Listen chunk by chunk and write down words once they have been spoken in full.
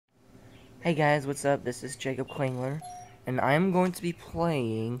Hey guys, what's up? This is Jacob Klingler, and I'm going to be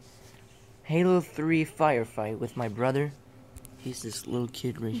playing Halo 3 Firefight with my brother. He's this little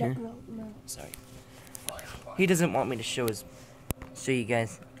kid right here. No. Sorry. He doesn't want me to show you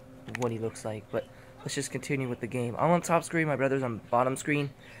guys what he looks like, but let's just continue with the game. I'm on top screen, my brother's on bottom screen.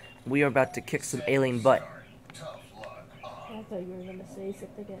 We are about to kick some alien butt. I thought you were gonna say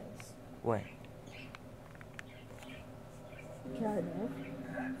something else. What? Kind of.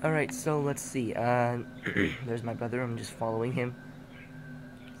 Alright, so let's see. There's my brother. I'm just following him.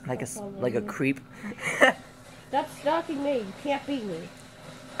 Like a creep. Stop stalking me. You can't beat me.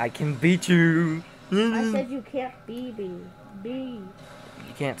 I can beat you. I said you can't beat me.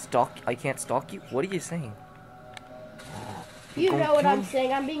 You can't stalk. I can't stalk you. What are you saying? You know what I'm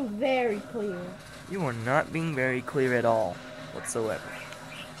saying. I'm being very clear. You are not being very clear at all, whatsoever.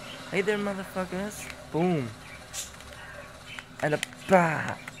 Hey there, motherfuckers! Boom. And a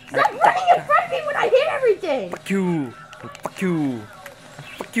bah. Stop running in front of me when I hit everything. Fuck you. Fuck you.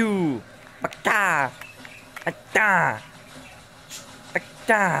 Fuck you. Fuck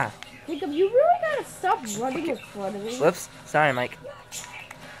Jacob, you really gotta stop running in front of me. Whoops. Sorry, Mike.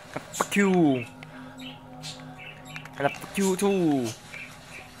 Fuck you. And a fuck you too.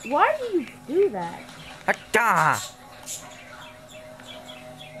 Why do you do that?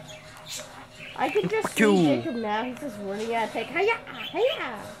 I can just Fuck see you. Jacob now. He's just running out of take. Hiya!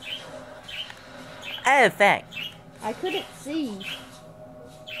 Hiya! Oh, thanks. I couldn't see.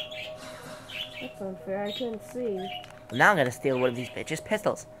 That's unfair. I couldn't see. Now I'm gonna steal one of these bitches'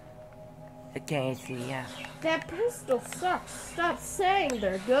 pistols. Okay, see, yeah. That pistol sucks. Stop saying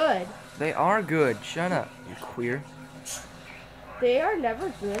they're good. They are good. Shut up, you queer. They are never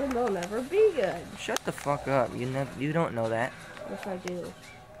good and they'll never be good. Shut the fuck up. You don't know that. Yes, I do.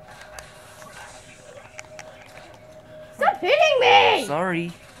 Stop hitting me!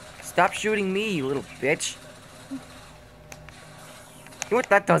 Sorry. Stop shooting me, you little bitch. You know what?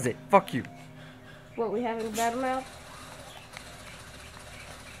 That does it. Fuck you. What, we having a battle now?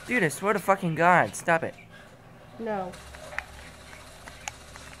 Dude, I swear to fucking God. Stop it. No.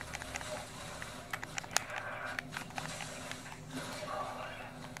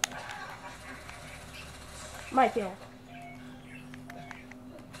 My kill.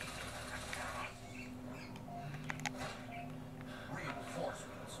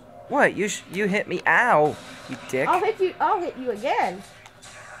 What? You hit me. Ow. You dick. I'll hit you again.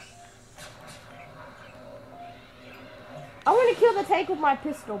 I want to kill the tank with my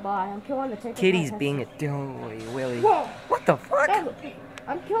pistol. Bye. I'm killing the tank Kitty's with my being a pistol. dilly willy. Whoa. What the fuck?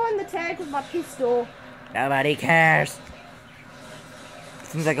 I'm killing the tank with my pistol. Nobody cares.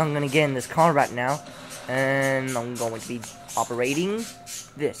 Seems like I'm gonna get in this car right now. And I'm going to be operating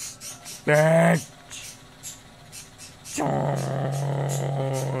this. Bitch.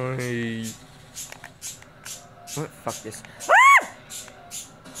 What? Fuck this. Ah!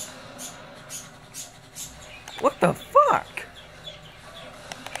 What the fuck?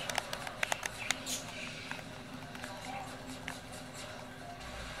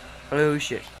 Oh shit.